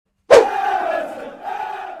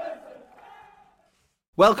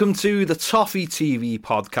Welcome to the Toffee TV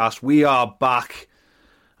podcast. We are back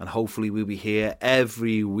and hopefully we'll be here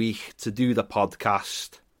every week to do the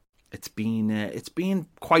podcast. It's been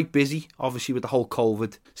quite busy, obviously, with the whole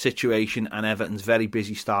COVID situation and Everton's very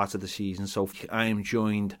busy start of the season. So I am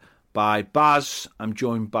joined by Baz, I'm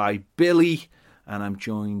joined by Billy, and I'm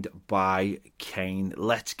joined by Kane.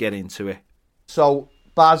 Let's get into it. So,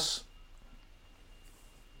 Baz,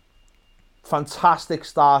 fantastic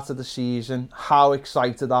start of the season. How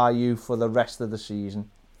excited are you for the rest of the season?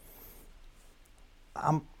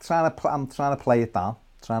 I'm trying to play it down.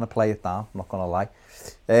 I'm not gonna lie.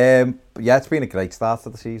 But yeah, it's been a great start to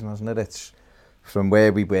the season, hasn't it? It's from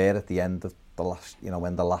where we were at the end of the last,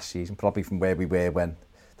 when the last season, probably from where we were when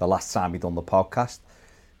the last time we done the podcast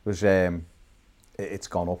was. It's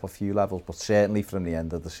gone up a few levels, but certainly from the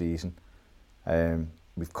end of the season,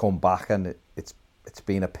 we've come back and it's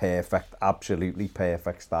been a absolutely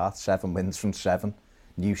perfect start. 7 wins from 7,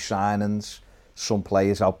 new signings, some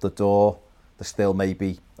players out the door. There's still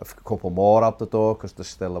maybe a couple more out the door because there's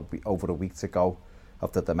still over a week to go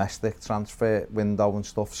of the domestic transfer window and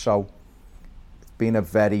stuff. So it's been a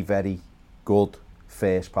very, very good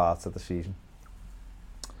first part of the season.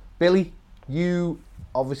 Billy, you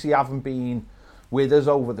obviously haven't been with us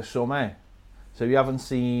over the summer, so you haven't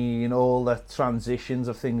seen all the transitions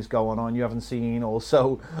of things going on. You haven't seen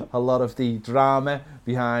also a lot of the drama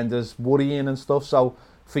behind us worrying and stuff. So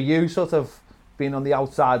for you, sort of being on the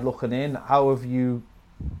outside looking in, how have you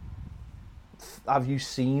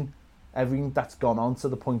seen everything that's gone on to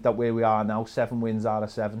the point that where we are now, 7 wins out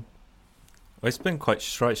of 7? Well, it's been quite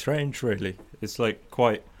strange, really. It's like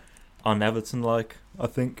quite un-Everton-like, I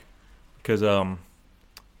think, because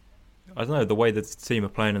I don't know, the way that the team are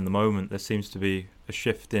playing in the moment, there seems to be a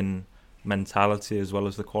shift in mentality as well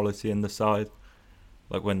as the quality in the side.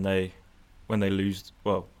 Like when they lose,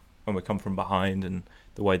 well, when we come from behind and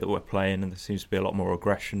the way that we're playing, and there seems to be a lot more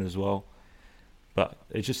aggression as well. But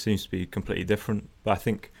it just seems to be completely different. But I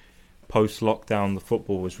think post-lockdown, the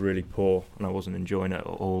football was really poor and I wasn't enjoying it at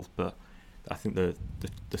all. But I think the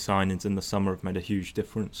signings in the summer have made a huge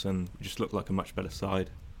difference and we just look like a much better side.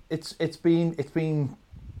 It's been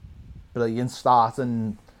brilliant start,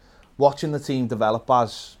 and watching the team develop.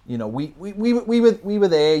 As we were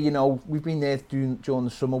there. We've been there during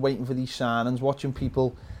the summer, waiting for these signings, watching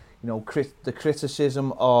people. The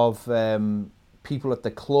criticism of people at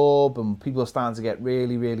the club, and people are starting to get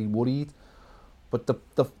really, really worried. But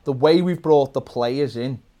the way we've brought the players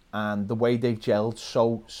in and the way they've gelled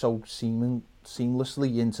so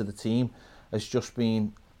seamlessly into the team has just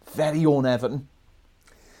been very un-Everton.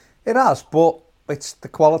 It has, but it's the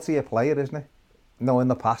quality of player, isn't it? In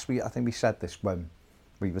the past, I think we said this when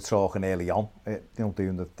we were talking early on,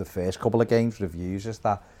 doing the first couple of games reviews, is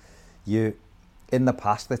that in the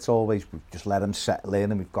past, it's always, we just let him settle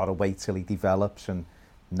in and we've got to wait till he develops and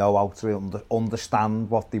know how to understand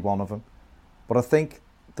what they want of him. But I think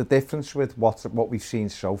the difference with what we've seen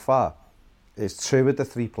so far is 2 of the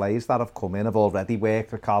 3 players that have come in have already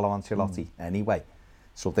worked with Carlo Ancelotti anyway.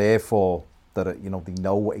 So therefore, they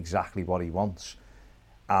know exactly what he wants.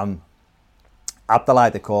 And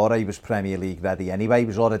Abdoulaye Doucouré, he was Premier League ready anyway, he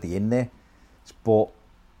was already in there. But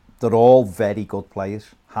they're all very good players.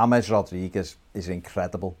 James Rodriguez is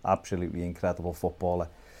incredible, absolutely incredible footballer.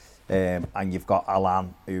 And you've got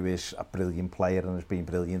Alan, who is a brilliant player and has been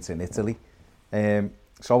brilliant in Italy.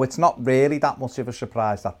 So it's not really that much of a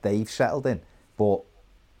surprise that they've settled in. But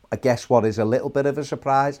I guess what is a little bit of a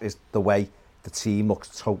surprise is the way the team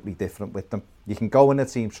looks totally different with them. You can go in a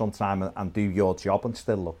team sometime and do your job and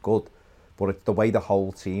still look good. But it's the way the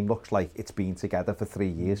whole team looks like it's been together for 3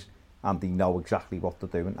 years and they know exactly what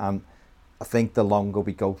they're doing. And I think the longer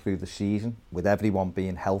we go through the season, with everyone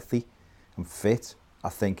being healthy and fit, I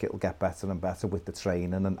think it'll get better and better with the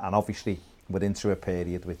training. And obviously, we're into a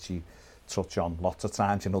period which you touch on lots of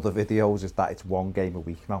times in other videos, is that it's 1 game a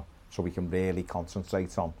week now. So we can really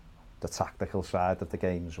concentrate on the tactical side of the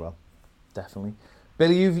game as well. Definitely.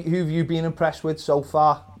 Billy, who have you been impressed with so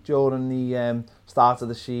far during the start of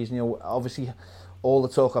the season? Obviously, all the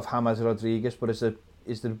talk of James Rodriguez, but is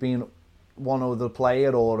there been one other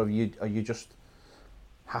player, or are you just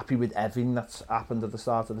happy with everything that's happened at the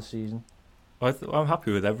start of the season? I'm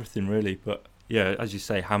happy with everything, really. But yeah, as you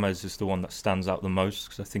say, James is the one that stands out the most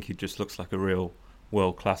because I think he just looks like a real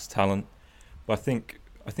world-class talent. But I think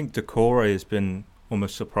Doucouré has been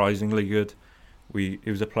almost surprisingly good. He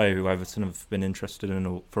was a player who Everton have been interested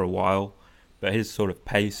in for a while, but his sort of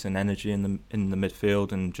pace and energy in the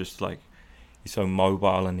midfield, and just like he's so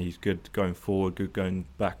mobile and he's good going forward, good going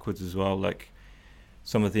backwards as well. Like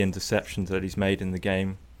some of the interceptions that he's made in the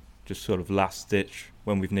game, just sort of last ditch,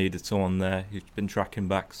 when we've needed someone there who's been tracking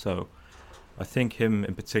back. So I think him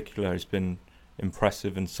in particular has been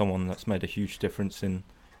impressive and someone that's made a huge difference in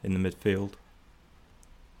the midfield.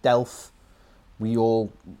 Delph, we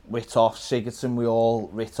all writ off. Sigurdsson, we all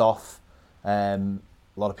writ off. A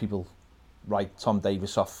lot of people write Tom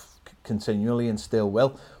Davies off continually and still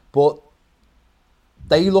will. But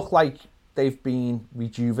they look like they've been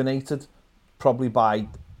rejuvenated, probably by...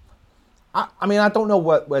 I mean, I don't know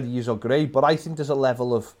whether you agree, but I think there's a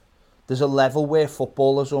level where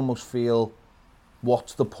footballers almost feel,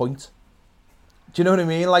 what's the point? Do you know what I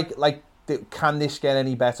mean? Like, can this get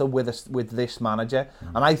any better with this manager?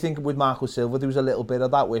 And I think with Marco Silva, there was a little bit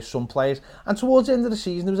of that where some players, and towards the end of the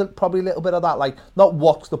season, there was probably a little bit of that, like, not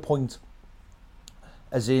what's the point,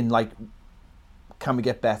 as in, like, can we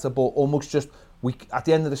get better? But almost just, at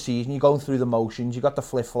the end of the season, you're going through the motions, you got the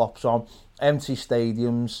flip-flops on, empty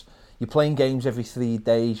stadiums, you're playing games every 3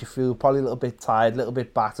 days, you feel probably a little bit tired, a little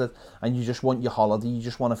bit battered, and you just want your holiday, you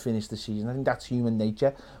just want to finish the season. I think that's human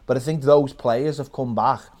nature. But I think those players have come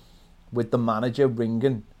back with the manager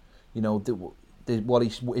ringing, you know,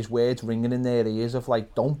 his words ringing in their ears of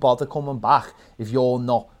like, don't bother coming back if you're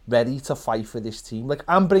not ready to fight for this team. Like,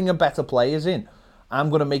 I'm bringing better players in, I'm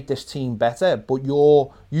going to make this team better, but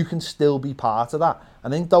you can still be part of that. I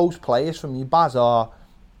think those players for me, Baz, are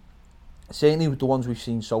certainly the ones we've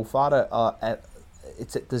seen so far.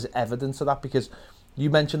 There's evidence of that, because you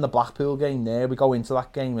mentioned the Blackpool game there. We go into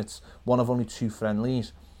that game, it's one of only 2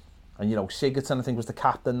 friendlies, and you know, Sigurdsson I think was the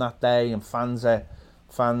captain that day, and fans,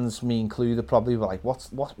 me included, probably were like,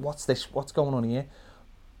 what's this? What's going on here?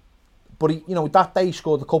 But he, you know, that day he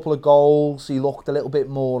scored a couple of goals. He looked a little bit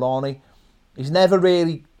more on it. He's never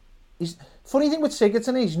really. Funny thing with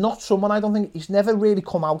Sigurdsson is he's not someone, I don't think, he's never really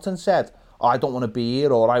come out and said, oh, I don't want to be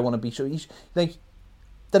here, or I want to be. So he's like,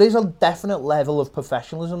 there is a definite level of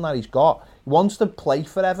professionalism that he's got. He wants to play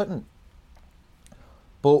for Everton,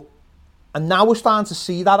 and now we're starting to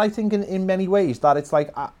see that, I think, in many ways, that it's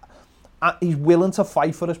like he's willing to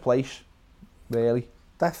fight for his place, really.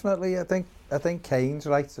 Definitely, I think Kane's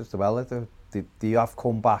right as well. They have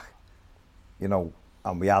come back, you know,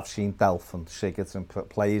 and we have seen Delph and Sigurdsson,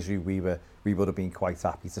 players who we would have been quite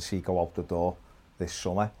happy to see go out the door this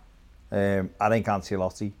summer. I think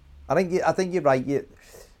Ancelotti, I think you're right.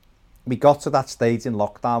 We got to that stage in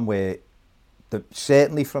lockdown where,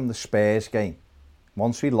 certainly from the Spurs game,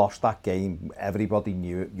 once we lost that game, everybody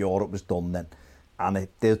knew Europe was done then, and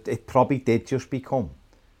it probably did just become.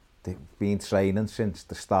 They've been training since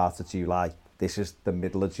the start of July. This is the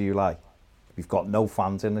middle of July. We've got no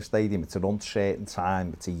fans in the stadium. It's an uncertain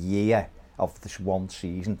time. It's a year of this one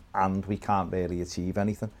season, and we can't really achieve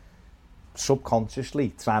anything.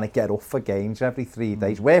 Subconsciously trying to get up for games every 3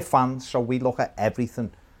 days. We're fans, so we look at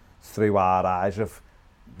everything through our eyes of,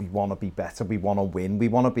 we want to be better, we want to win, we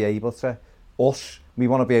want to be able to, we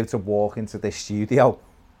want to be able to walk into this studio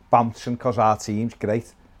bouncing because our team's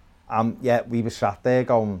great. And yet we were sat there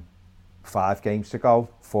going, 5 games to go,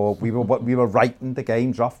 4. We were writing the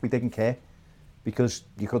games off. We didn't care, because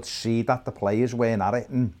you could see that the players weren't at it.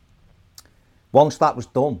 And once that was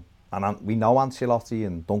done, and we know Ancelotti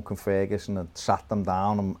and Duncan Ferguson had sat them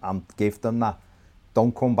down and give them that,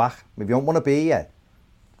 don't come back. If you don't want to be here,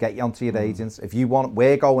 get you onto your agents. If you want,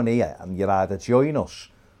 we're going here, and you either join us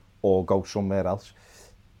or go somewhere else.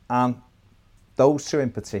 And those 2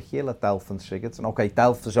 in particular, Delph and Sigurdsson. Okay,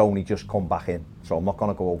 Delph has only just come back in, so I'm not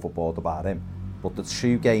going to go overboard about him. But the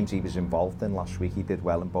 2 games he was involved in last week, he did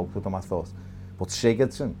well in both of them, I thought. But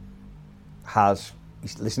Sigurdsson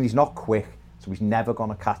he's not quick, so he's never going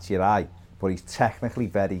to catch your eye, but he's technically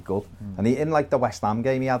very good. And in like the West Ham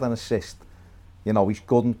game, he had an assist. You know, he's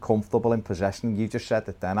good and comfortable in possession. You just said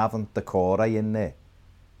it then, having Decore in there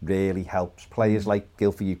really helps. Players like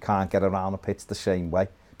Gylfi, you can't get around the pitch the same way,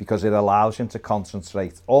 because it allows him to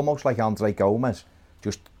concentrate, almost like Andre Gomez,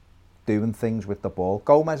 just doing things with the ball.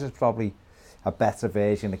 Gomez is probably a better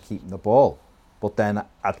version of keeping the ball, but then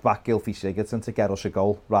I'd back Gylfi Sigurdsson to get us a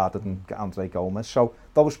goal rather than Andre Gomez. So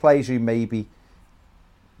those players who maybe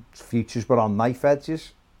futures were on knife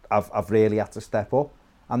edges have really had to step up.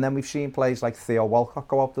 And then we've seen players like Theo Walcott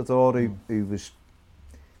go out the door, who was,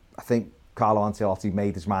 I think Carlo Ancelotti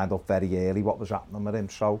made his mind up very early what was happening with him.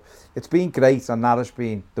 So it's been great, and that has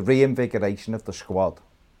been the reinvigoration of the squad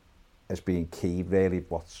has been key, really,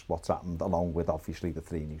 what's happened, along with obviously the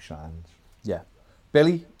 3 new signings. Yeah.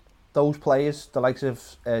 Billy, those players, the likes of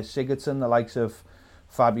Sigurdsson, the likes of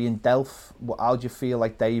Fabian Delph, how do you feel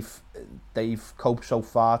like they've coped so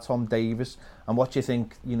far, Tom Davies? And what do you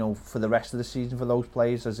think, you know, for the rest of the season for those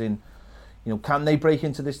players, as in, you know, can they break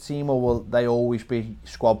into this team, or will they always be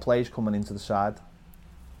squad players coming into the side?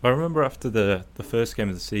 I remember after the first game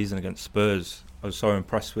of the season against Spurs, I was so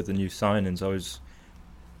impressed with the new signings. I was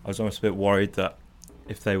almost a bit worried that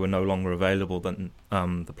if they were no longer available, then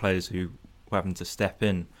the players who were having to step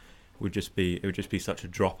in would just be such a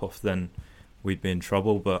drop off. Then we'd be in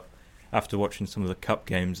trouble. But after watching some of the cup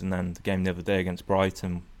games and then the game the other day against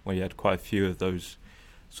Brighton, where you had quite a few of those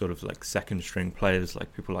sort of like second string players,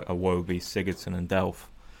 like people like Iwobi, Sigurdsson, and Delph,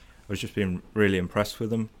 I was just being really impressed with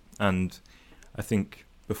them. And I think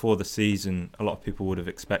before the season, a lot of people would have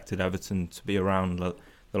expected Everton to be around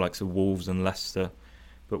the likes of Wolves and Leicester.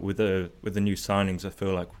 But with the new signings, I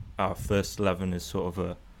feel like our first 11 is sort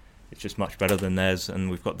of it's just much better than theirs, and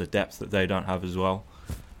we've got the depth that they don't have as well.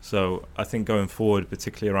 So I think going forward,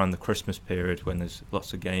 particularly around the Christmas period when there's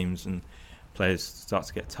lots of games and players start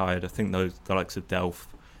to get tired, I think the likes of Delph,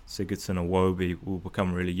 Sigurdsson and Iwobi will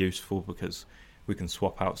become really useful because we can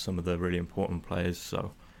swap out some of the really important players.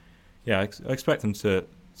 So yeah, I expect them to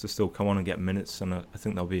still come on and get minutes, and I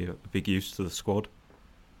think they'll be a big use to the squad.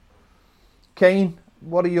 Kane,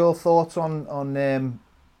 what are your thoughts on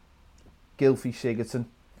Gylfi Sigurdsson?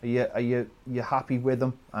 Are you happy with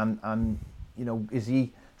him? And you know, is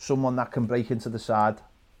he someone that can break into the side?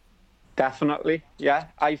 Definitely, yeah.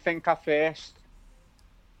 I think at first,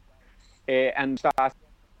 the end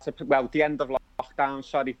of lockdown,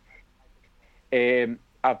 sorry,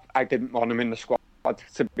 I didn't want him in the squad.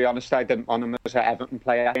 To be honest, I didn't want him as an Everton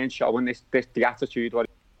player. And showing the attitude what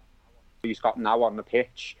he's got now on the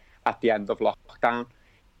pitch at the end of lockdown.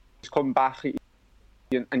 He's come back,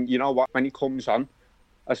 and you know what? When he comes on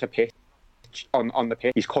as a pitch on the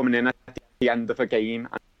pitch, he's coming in at the end of a game,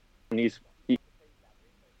 and he's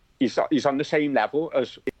on the same level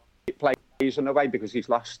as he plays in a way because he's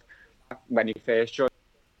lost when he first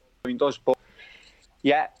joined us. But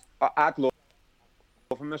yeah, I'd love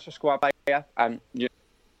him as a squad player, and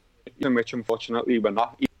which unfortunately we're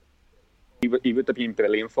not. He would have been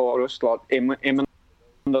brilliant for us. Like him and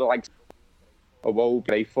the likes of Woe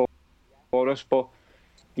great for us. But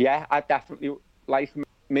yeah, I definitely like him.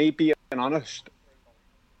 Maybe, being honest,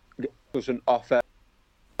 doesn't offer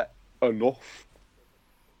enough.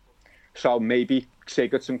 So maybe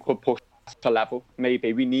Sigurdsson could push to level.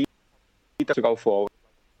 Maybe we need to go forward,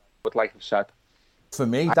 but like I've said. For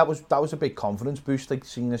me, that was a big confidence boost, like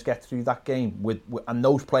seeing us get through that game and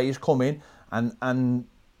those players come in and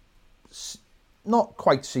not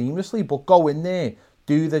quite seamlessly, but go in there,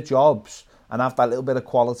 do their jobs, and have that little bit of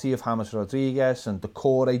quality of James Rodriguez and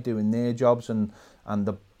Decore doing their jobs, and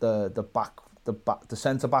the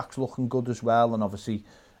centre backs looking good as well, and obviously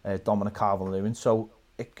Dominic Calvert-Lewin. So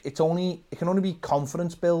it can only be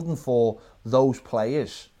confidence building for those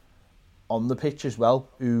players on the pitch as well,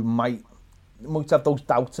 who might have those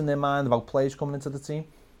doubts in their mind about players coming into the team.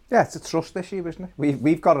 Yeah, it's a trust issue, isn't it?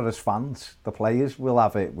 We've got it as fans. The players will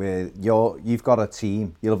have it where you've got a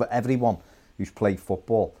team. You'll have everyone who's played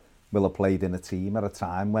football will have played in a team at a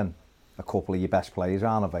time when a couple of your best players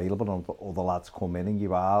aren't available and other lads come in, and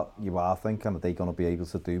you are thinking, are they going to be able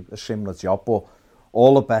to do a similar job? But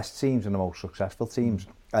all the best teams and the most successful teams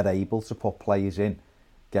are able to put players in,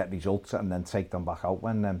 get results, and then take them back out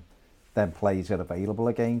when them players are available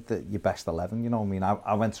again, your best 11, you know what I mean?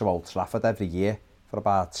 I went to Old Trafford every year for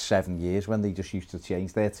about 7 years when they just used to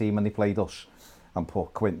change their team when they played us and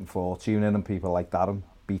put Quinton Fortune in and people like that and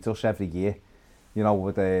beat us every year, you know,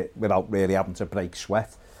 without really having to break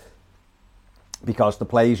sweat. Because the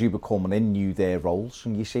players who were coming in knew their roles,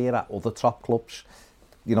 and you see it at other top clubs.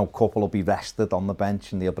 You know, couple will be rested on the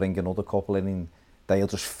bench and they'll bring another couple in and they'll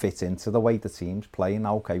just fit into the way the team's playing.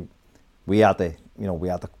 Now, okay, we had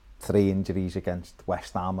 3 injuries against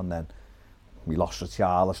West Ham, and then we lost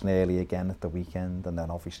Richarlison early again at the weekend, and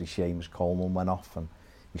then obviously Seamus Coleman went off, and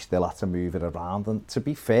we still had to move it around. And to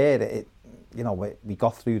be fair, we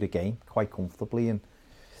got through the game quite comfortably, and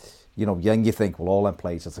then you think, well, all them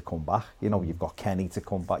players are to come back. You know, you've got Kenny to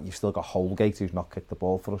come back. You've still got Holgate, who's not kicked the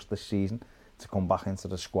ball for us this season, to come back into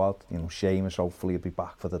the squad. You know, Seamus hopefully will be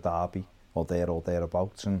back for the derby or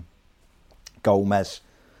thereabouts, and Gomez,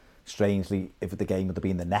 strangely, if the game would have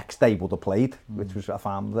been the next day, would have played, which was, I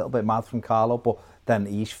found, a little bit mad from Carlo, but then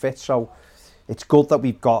he's fit. So it's good that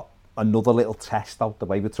we've got another little test out the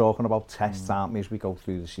way. We're talking about tests, aren't we, as we go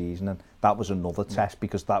through the season, and that was another test,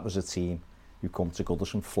 because that was a team who come to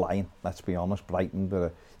Goodison flying, let's be honest.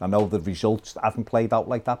 Brighton, I know the results haven't played out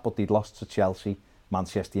like that, but they'd lost to Chelsea,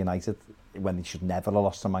 Manchester United, when they should never have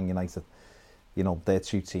lost to Man United. You know, they're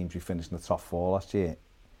 2 teams who finished in the top 4 last year.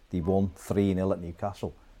 They won 3-0 at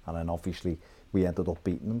Newcastle, and then obviously we ended up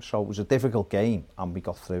beating them. So it was a difficult game, and we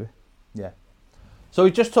got through it. Yeah. So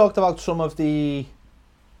we just talked about some of the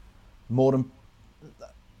more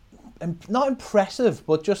not impressive,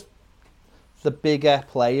 but just the bigger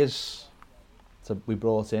players we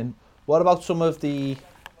brought in. What about some of the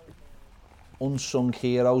unsung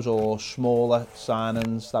heroes or smaller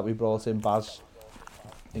signings that we brought in, Baz?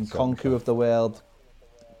 In Nkunku of the world,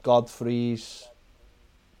 Godfrey's.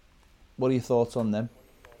 What are your thoughts on them?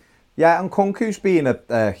 Yeah, and Nkunku's been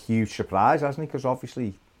a huge surprise, hasn't he? Because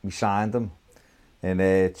obviously we signed him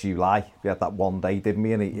in July. We had that one day, didn't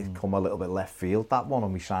we? And it come a little bit left field, that one,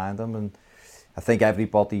 and we signed him. And I think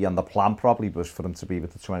everybody, and the plan probably was for him to be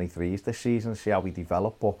with the 23s this season, see how we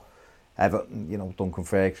develop. But Everton, you know, Duncan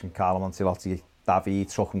Ferguson, Carlo Ancelotti, David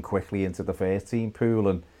took him quickly into the first team pool,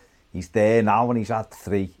 and he's there now, and he's had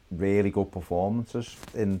 3 really good performances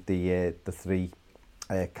in the 3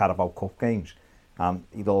 Carabao Cup games. And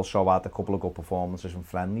he'd also had a couple of good performances in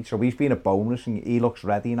friendly. So he's been a bonus, and he looks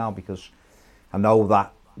ready now, because I know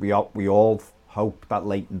that we all hoped that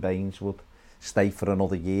Leighton Baines would stay for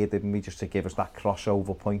another year, didn't we? Just to give us that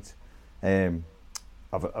crossover point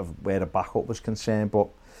of where the backup was concerned. But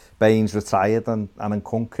Baines retired, and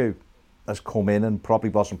Nkunku has come in and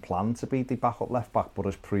probably wasn't planned to be the backup left back, but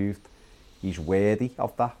has proved he's worthy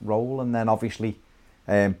of that role. And then obviously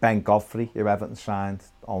Ben Godfrey, who Everton signed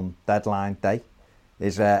on deadline day,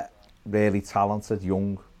 is a really talented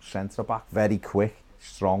young centre back, very quick,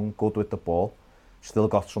 strong, good with the ball. Still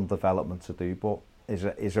got some development to do, but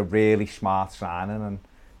is a really smart signing, and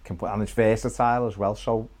and it's versatile as well.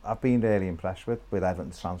 So I've been really impressed with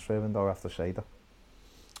Everton's transfer window, I have to say that.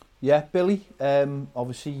 Yeah, Billy.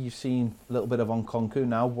 Obviously you've seen a little bit of Nkunku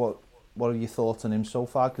now. What are your thoughts on him so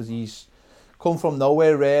far? Because he's come from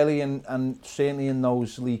nowhere really, and certainly in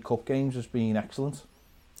those League Cup games has been excellent.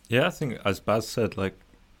 Yeah, I think as Baz said, like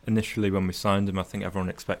initially when we signed him, I think everyone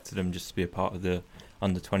expected him just to be a part of the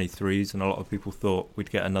under-23s, and a lot of people thought we'd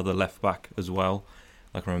get another left back as well.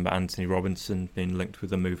 Like I remember Anthony Robinson being linked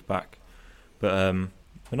with a move back, but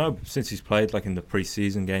no, since he's played like in the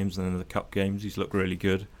pre-season games and in the cup games, he's looked really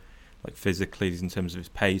good, like physically in terms of his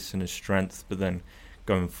pace and his strength. But then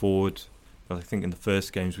going forward, I think in the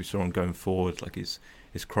first games we saw him going forward, like his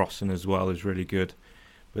crossing as well is really good.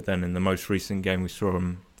 But then in the most recent game we saw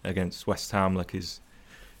him against West Ham, like his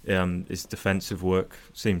defensive work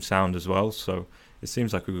seemed sound as well. So it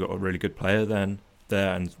seems like we've got a really good player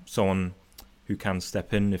there, and someone who can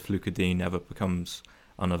step in if Luca Dean ever becomes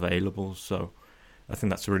unavailable. So I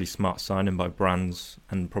think that's a really smart signing by Brands,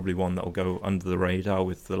 and probably one that will go under the radar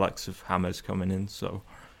with the likes of Hammers coming in. So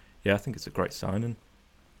yeah, I think it's a great signing.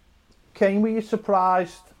 Kane, were you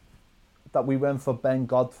surprised that we went for Ben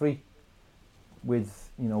Godfrey with,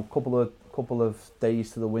 you know, couple of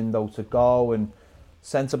days to the window to go, and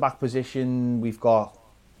centre back position we've got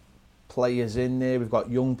players in there, we've got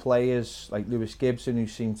young players like Lewis Gibson who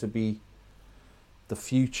seem to be the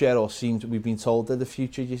future, or we've been told they're the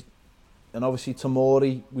future, and obviously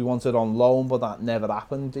Tomori we wanted on loan, but that never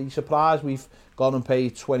happened. Are you surprised we've gone and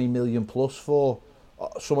paid 20 million plus for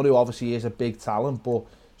someone who obviously is a big talent, but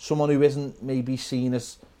someone who isn't maybe seen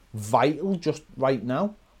as vital just right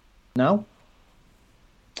now?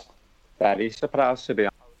 Very surprised, to be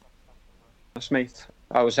honest, mate.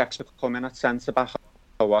 I was expecting to come in at centre back.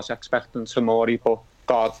 I was expecting Tomori, but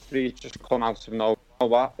Godfrey just come out of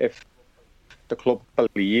nowhere. If the club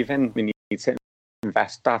believe in we need to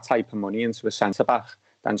invest that type of money into a centre back,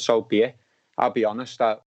 then so be it. I'll be honest,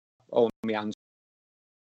 that only my hands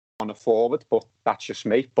on a forward, but that's just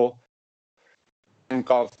me. But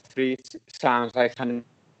Godfrey sounds like an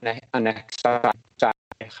extra,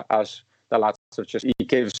 as the lads have just. He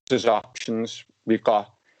gives us options. We've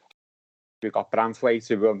got Branthwaite,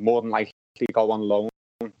 who will more than likely go on loan,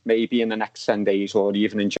 maybe in the next 10 days or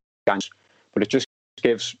even in January. But it just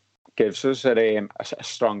gives us a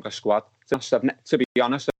stronger squad. To be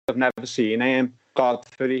honest, I've never seen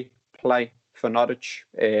Godfrey play for Norwich.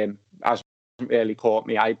 Hasn't really caught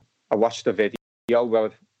me. I watched the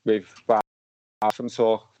video with from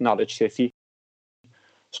Norwich City,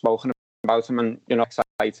 spoken about him, and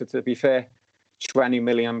excited, to be fair. £20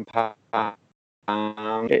 million.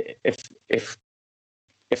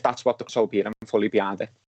 If that's what the so be it, I'm fully behind it.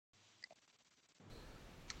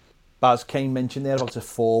 But as Kane mentioned there about a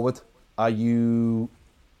forward, are you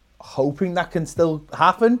hoping that can still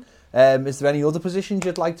happen? Is there any other positions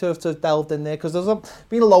you'd like to have delved in there? Because there's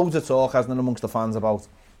been loads of talk, hasn't there, amongst the fans about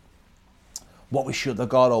what we should have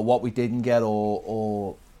got or what we didn't get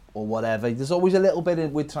or whatever. There's always a little bit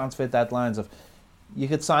with transfer deadlines of you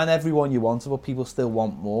could sign everyone you want, but people still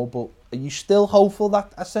want more. But are you still hopeful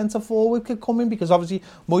that a centre forward could come in? Because obviously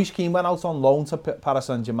Moise Keane went out on loan to Paris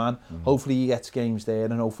Saint-Germain. Hopefully he gets games there,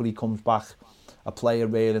 and hopefully he comes back a player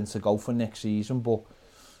raring to go for next season. But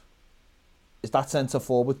is that centre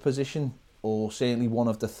forward position, or certainly one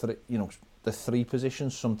of the three, the three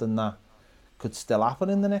positions, something that could still happen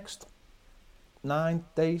in the next 9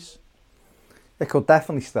 days? It could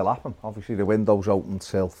definitely still happen. Obviously, the window's open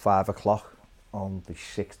till 5 o'clock on the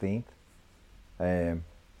 16th.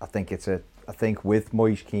 I think with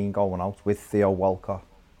Moise Keane going out, with Theo Walcott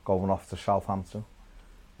going off to Southampton,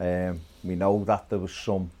 we know that there was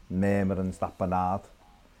some murmurings that Bernard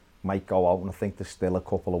might go out, and I think there's still a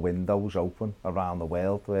couple of windows open around the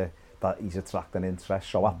world where that he's attracting interest.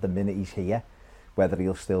 So at the minute he's here, whether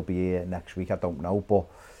he'll still be here next week, I don't know.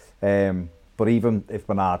 But even if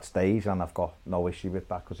Bernard stays, and I've got no issue with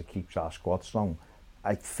that because it keeps our squad strong,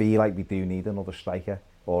 I feel like we do need another striker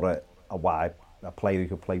or a player who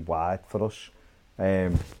could play wide for us.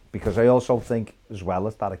 Because I also think, as well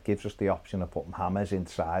as that, it gives us the option of putting Hammers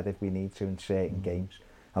inside if we need to in certain games.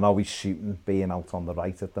 I know he's shooting, being out on the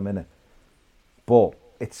right at the minute. But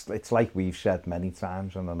it's like we've said many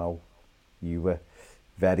times, and I know you were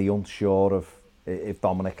very unsure of if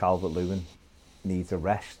Dominic Calvert-Lewin needs a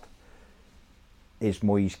rest. Is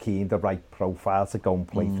Moise Keane the right profile to go and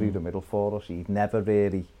play through the middle for us? He's never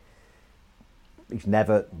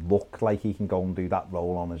looked like he can go and do that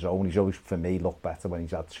role on his own. He's always, for me, looked better when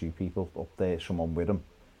he's had two people up there, someone with him.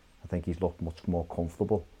 I think he's looked much more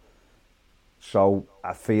comfortable. So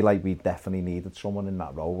I feel like we definitely needed someone in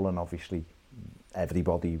that role, and obviously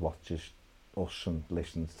everybody who watches us and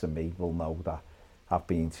listens to me will know that I've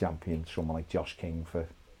been championing someone like Josh King for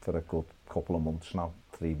a good couple of months now,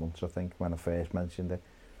 3 months I think, when I first mentioned it.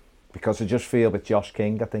 Because I just feel with Josh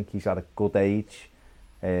King, I think he's at a good age.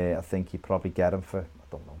 I think you probably get him for, I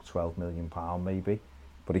don't know, £12 million maybe.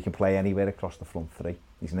 But he can play anywhere across the front three.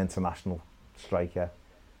 He's an international striker.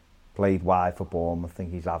 Played wide for Bournemouth. I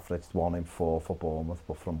think he's averaged 1 in 4 for Bournemouth,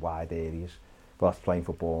 but from wide areas. But that's playing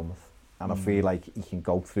for Bournemouth. And I feel like he can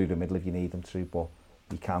go through the middle if you need him to, but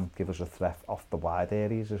he can give us a threat off the wide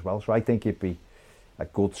areas as well. So I think it'd be a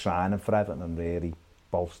good signing for Everton and really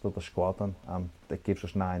bolster the squad, and it gives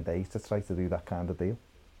us 9 days to try to do that kind of deal.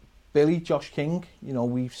 Billy, Josh King,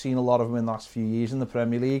 we've seen a lot of him in the last few years in the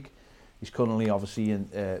Premier League. He's currently obviously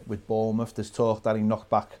with Bournemouth. There's talk that he knocked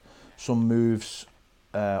back some moves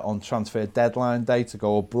on transfer deadline day to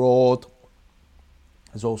go abroad.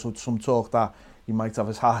 There's also some talk that he might have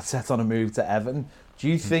his heart set on a move to Everton. Do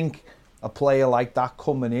you think a player like that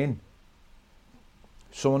coming in,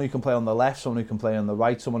 someone who can play on the left, someone who can play on the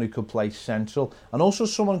right, someone who could play central, and also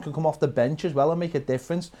someone who can come off the bench as well and make a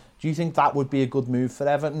difference, do you think that would be a good move for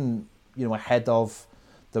Everton, ahead of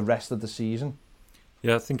the rest of the season?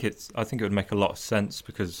 Yeah, I think it would make a lot of sense,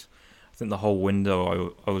 because I think the whole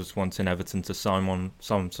window I was wanting Everton to sign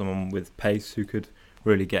someone with pace who could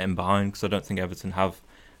really get in behind, because I don't think Everton have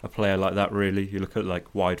a player like that really. You look at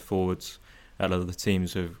like wide forwards at other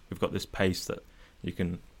teams who've got this pace that you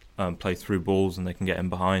can play through balls and they can get in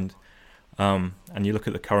behind. And you look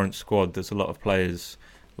at the current squad, there's a lot of players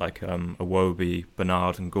like Iwobi,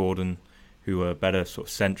 Bernard and Gordon who are better sort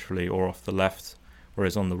of centrally or off the left,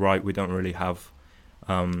 whereas on the right we don't really have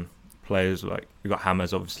players like, we've got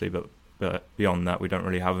Hammers obviously, but beyond that we don't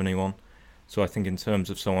really have anyone. So I think in terms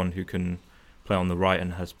of someone who can play on the right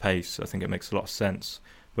and has pace, I think it makes a lot of sense.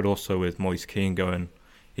 But also with Moise Keane going,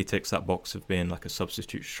 he ticks that box of being like a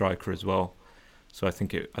substitute striker as well. So I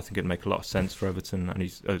think it'd make a lot of sense for Everton, and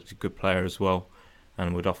he's a good player as well,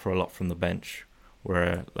 and would offer a lot from the bench.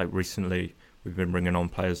 Where like recently we've been bringing on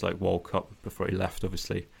players like Walcott before he left,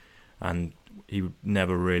 obviously, and he would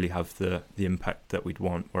never really have the impact that we'd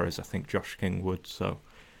want. Whereas I think Josh King would. So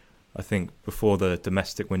I think before the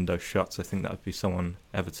domestic window shuts, I think that would be someone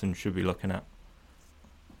Everton should be looking at.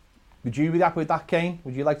 Would you be happy with that, Kane?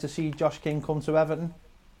 Would you like to see Josh King come to Everton?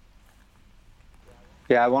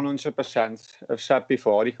 Yeah, 100%. I've said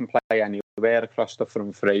before, he can play anywhere across the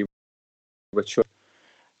front three, which would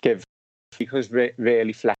give, because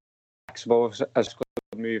really flexible as could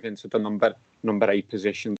move into the number 8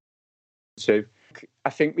 position too. I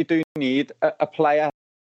think we do need a player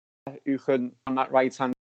who can, on that right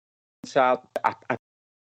hand side, I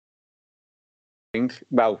think,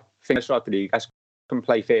 Finis Rodriguez can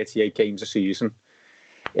play 38 games a season.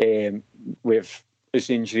 With his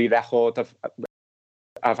injury record,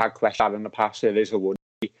 I've had questions in the past, it is a worry.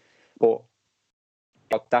 But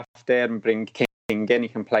depth there and bring King in, he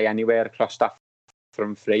can play anywhere across that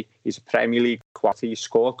front three. He's a Premier League quality, he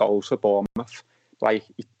scored goals for Bournemouth.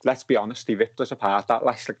 Let's be honest, he ripped us apart that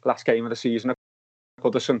last game of the season at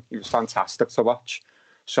Goodison. He was fantastic to watch.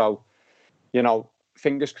 So,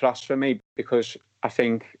 fingers crossed for me, because I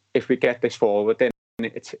think if we get this forward, then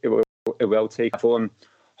it will take fun,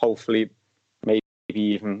 hopefully maybe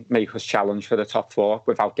even make us challenge for the top 4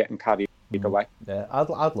 without getting carried either way. Yeah,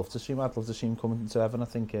 I'd love to see him. I'd love to see him coming to Everton. I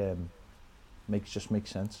think makes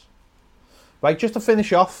sense. Right, just to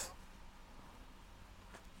finish off,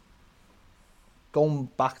 going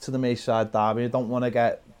back to the Merseyside derby, I don't want to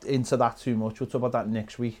get into that too much. We'll talk about that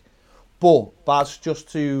next week. But Baz,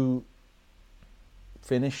 just to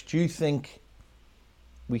finish, do you think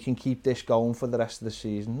we can keep this going for the rest of the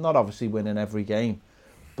season? Not obviously winning every game,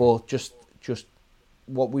 but just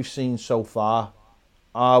what we've seen so far.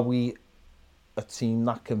 Are we a team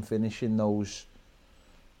that can finish in those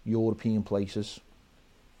European places?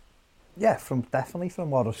 Yeah, definitely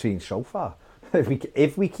from what I've seen so far.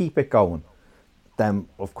 If we keep it going, then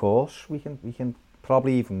of course we can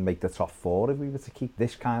probably even make the top 4 if we were to keep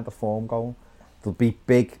this kind of form going. There'll be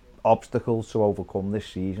big obstacles to overcome this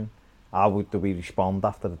season. How do we respond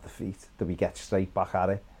after the defeat? Do we get straight back at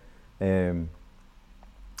it?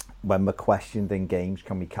 When we're questioned in games,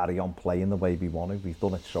 can we carry on playing the way we want to? We've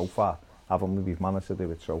done it so far, haven't we? We've managed to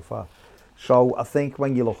do it so far. So I think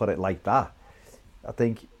when you look at it like that, I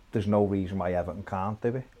think there's no reason why Everton can't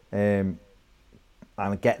do it.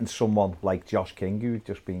 And getting someone like Josh King, who we've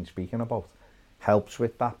just been speaking about, helps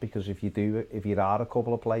with that, because if you are a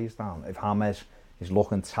couple of players down, if James is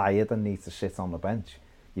looking tired and needs to sit on the bench,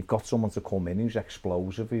 you've got someone to come in who's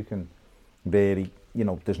explosive, who can really,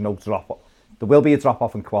 there's no drop. There will be a drop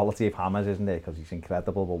off in quality if James isn't there, because he's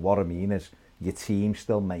incredible. But what I mean is, your team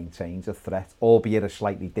still maintains a threat, albeit a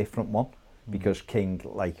slightly different one, because King,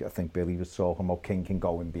 like I think Billy was talking about, King can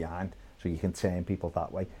go in behind, so you can turn people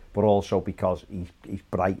that way. But also because he's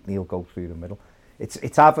bright and he'll go through the middle.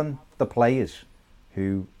 It's having the players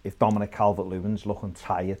who, if Dominic Calvert-Lewin's looking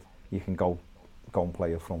tired, you can go and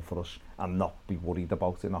play up front for us and not be worried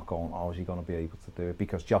about it, not going, is he going to be able to do it?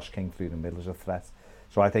 Because Josh King through the middle is a threat.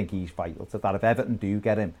 So I think he's vital to that. If Everton do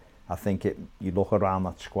get him, I think you look around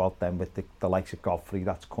that squad then with the likes of Godfrey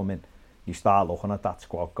that's coming, you start looking at that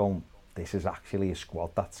squad going, this is actually a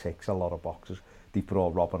squad that ticks a lot of boxes. They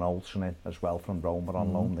brought Robin Olsen in as well from Roma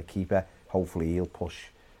on loan, the keeper. Hopefully he'll push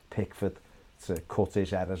Pickford to cut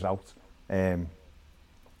his errors out. And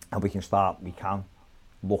we can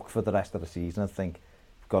look for the rest of the season. I think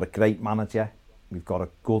we've got a great manager. We've got a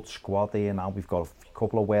good squad here now. We've got a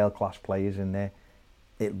couple of world-class players in there.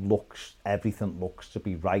 Everything looks to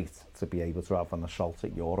be right to be able to have an assault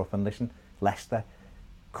at Europe. And listen, Leicester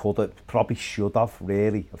probably should have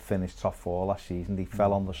really finished top 4 last season. They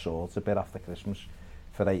fell on the swords a bit after Christmas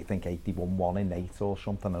for, I think, 81-1 in 8 or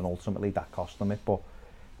something, and ultimately that cost them it. But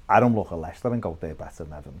I don't look at Leicester and go, they're better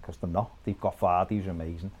than Everton, because they're not. They've got Vardy, who's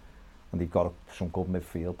amazing, and they've got some good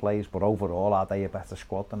midfield players, but overall, are they a better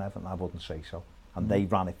squad than Everton? I wouldn't say so. And they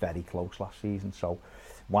ran it very close last season, so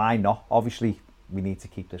why not? Obviously, we need to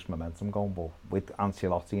keep this momentum going, but with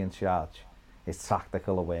Ancelotti in charge, his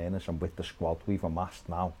tactical awareness, and with the squad we've amassed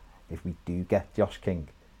now, if we do get Josh King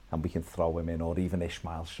and we can throw him in, or even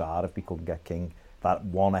Ismail Sarr if we couldn't get King, that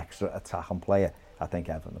one extra attacking player, I think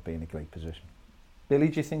Everton will be in a great position. Billy,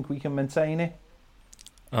 do you think we can maintain it?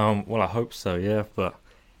 Well, I hope so, yeah, but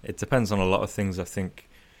it depends on a lot of things. I think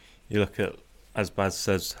you look at, as Baz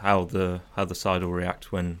says, how the side will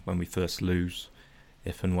react when we first lose,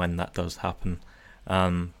 if and when that does happen.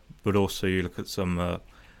 But also you look at some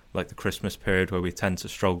like the Christmas period where we tend to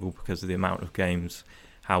struggle because of the amount of games,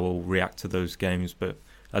 how we'll react to those games. But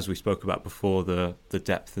as we spoke about before, the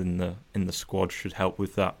depth in the squad should help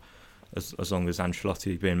with that, as long as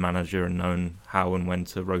Ancelotti being manager and knowing how and when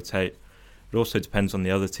to rotate. It also depends on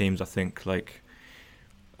the other teams. I think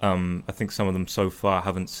I think some of them so far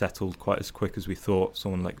haven't settled quite as quick as we thought.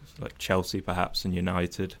 Someone like Chelsea perhaps, and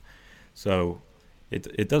United. So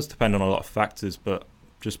it does depend on a lot of factors, but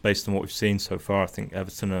just based on what we've seen so far, I think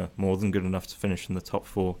Everton are more than good enough to finish in the top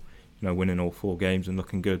 4, winning all 4 games and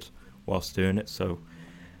looking good whilst doing it. So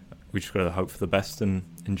we just got to hope for the best and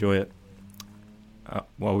enjoy it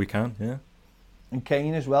while we can, yeah. And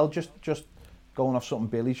Kane as well, just going off something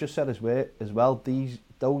Billy's just said as well,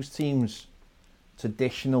 those teams,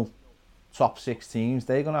 traditional top 6 teams,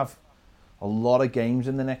 they're going to have a lot of games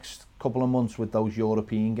in the next couple of months with those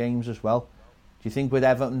European games as well. Do you think with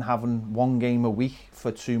Everton having 1 game a week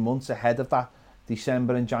for 2 months ahead of that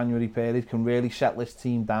December and January period can really settle this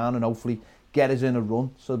team down and hopefully get us in a run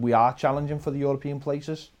so we are challenging for the European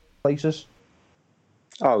places?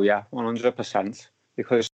 Oh yeah, 100%.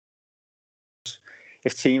 Because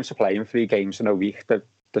if teams are playing 3 games in a week, the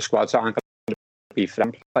squads aren't going to be for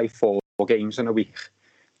them to play 4 games in a week.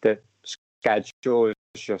 The schedule is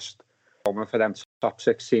just common for them top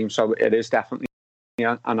 6 teams, so it is definitely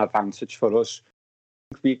an advantage for us.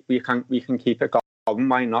 We can keep it going.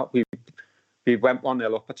 Why not? We went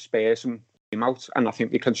 1-0 up at Spurs and came out, and I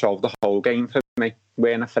think we controlled the whole game. For me,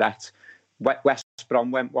 we're in a threat. West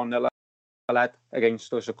Brom went 1-0 ahead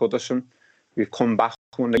against us at Goodison. We've come back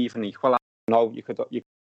one even equal. No, you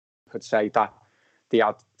could say that they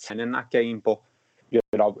had 10 in that game, but you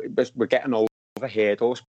know, we're getting over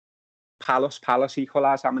hurdles. Palace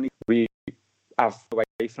equalised how many we have away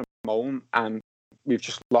from home, and we've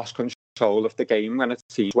just lost control of the game when it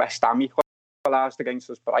seems West Ham equalised against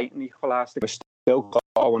us, Brighton equalised. We're still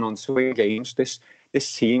going on to games. This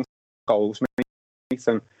team goals, mate,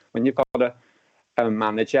 and when you've got a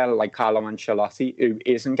manager like Carlo Ancelotti who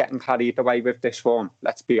isn't getting carried away with this one,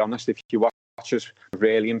 let's be honest, if you watch us,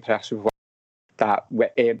 really impressive that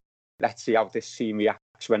let's see how this team reacts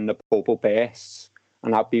when the bubble bursts,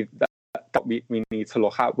 and that'll be that we need to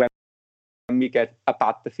look at when we get a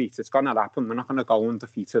bad defeat. It's going to happen. We're not going to go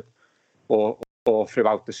undefeated or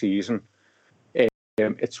throughout the season.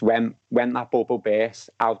 It's when that bubble bursts,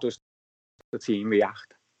 how does the team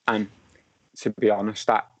react? And to be honest,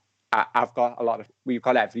 that we've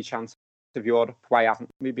got every chance of Europe. Why haven't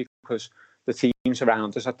we? Because the teams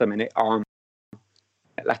around us at the minute aren't.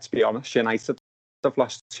 Let's be honest, United have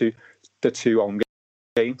lost the two home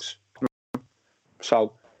games,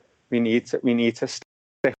 so we need to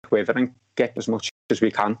stick with it and get as much as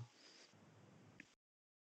we can.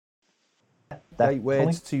 Great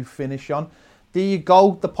words to finish on. There you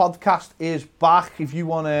go. The podcast is back. If you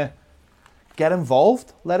want to get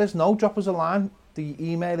involved, let us know. Drop us a line. The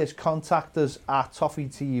email is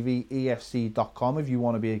contactus@toffeetvefc.com if you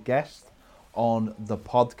want to be a guest on the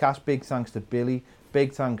podcast. Big thanks to Billy.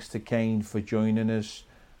 Big thanks to Kane for joining us.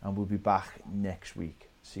 And we'll be back next week.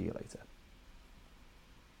 See you later.